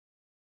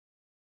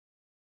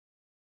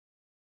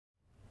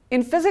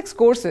In physics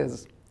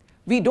courses,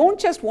 we don't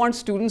just want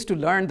students to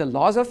learn the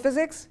laws of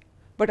physics,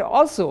 but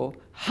also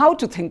how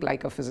to think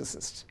like a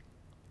physicist.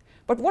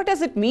 But what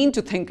does it mean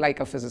to think like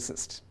a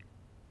physicist?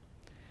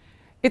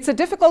 It's a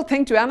difficult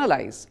thing to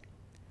analyze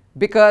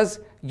because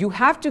you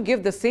have to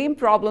give the same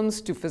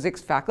problems to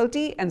physics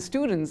faculty and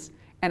students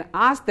and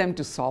ask them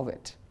to solve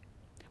it.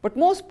 But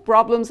most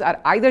problems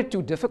are either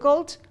too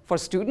difficult for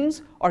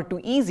students or too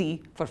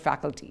easy for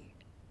faculty.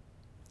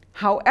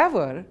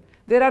 However,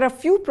 there are a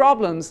few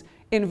problems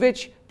in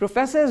which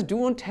professors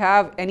don't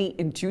have any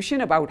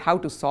intuition about how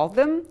to solve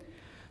them,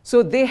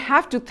 so they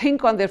have to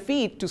think on their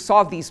feet to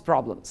solve these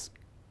problems.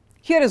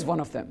 Here is one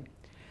of them.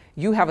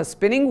 You have a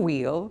spinning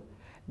wheel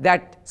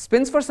that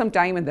spins for some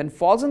time and then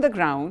falls on the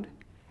ground,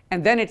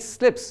 and then it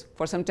slips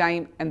for some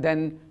time and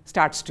then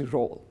starts to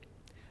roll.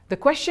 The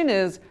question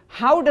is,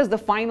 how does the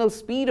final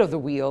speed of the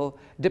wheel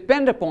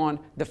depend upon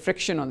the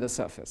friction on the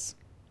surface?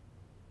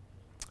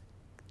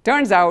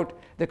 Turns out,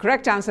 the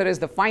correct answer is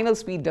the final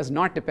speed does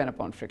not depend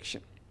upon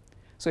friction.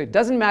 So it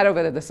doesn't matter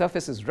whether the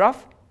surface is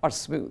rough or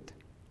smooth.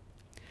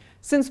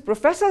 Since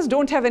professors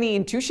don't have any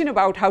intuition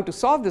about how to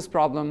solve this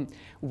problem,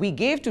 we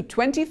gave to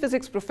 20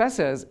 physics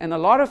professors and a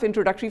lot of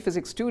introductory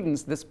physics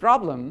students this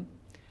problem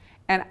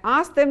and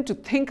asked them to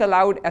think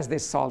aloud as they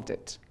solved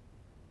it.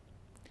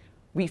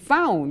 We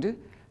found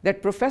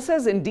that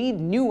professors indeed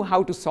knew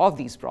how to solve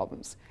these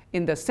problems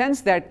in the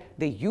sense that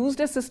they used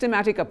a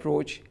systematic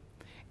approach,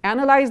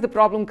 analyzed the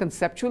problem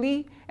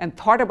conceptually, and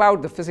thought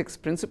about the physics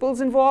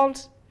principles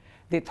involved.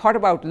 They thought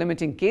about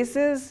limiting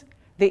cases.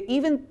 They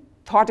even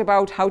thought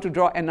about how to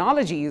draw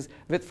analogies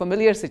with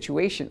familiar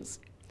situations.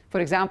 For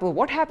example,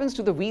 what happens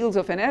to the wheels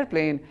of an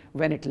airplane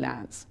when it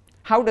lands?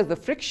 How does the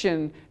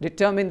friction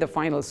determine the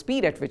final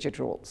speed at which it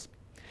rolls?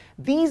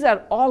 These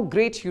are all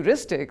great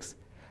heuristics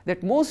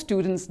that most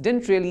students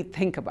didn't really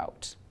think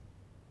about.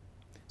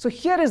 So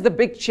here is the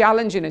big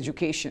challenge in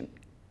education.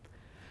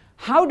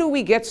 How do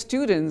we get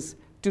students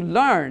to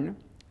learn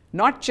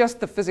not just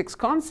the physics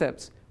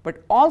concepts,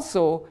 but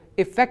also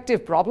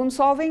effective problem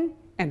solving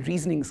and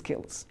reasoning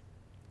skills?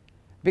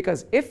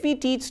 Because if we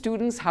teach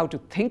students how to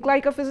think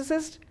like a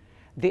physicist,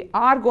 they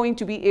are going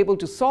to be able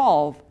to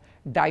solve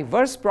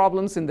diverse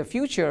problems in the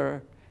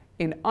future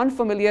in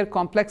unfamiliar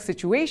complex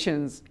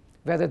situations,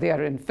 whether they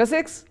are in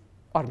physics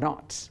or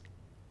not.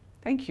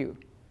 Thank you.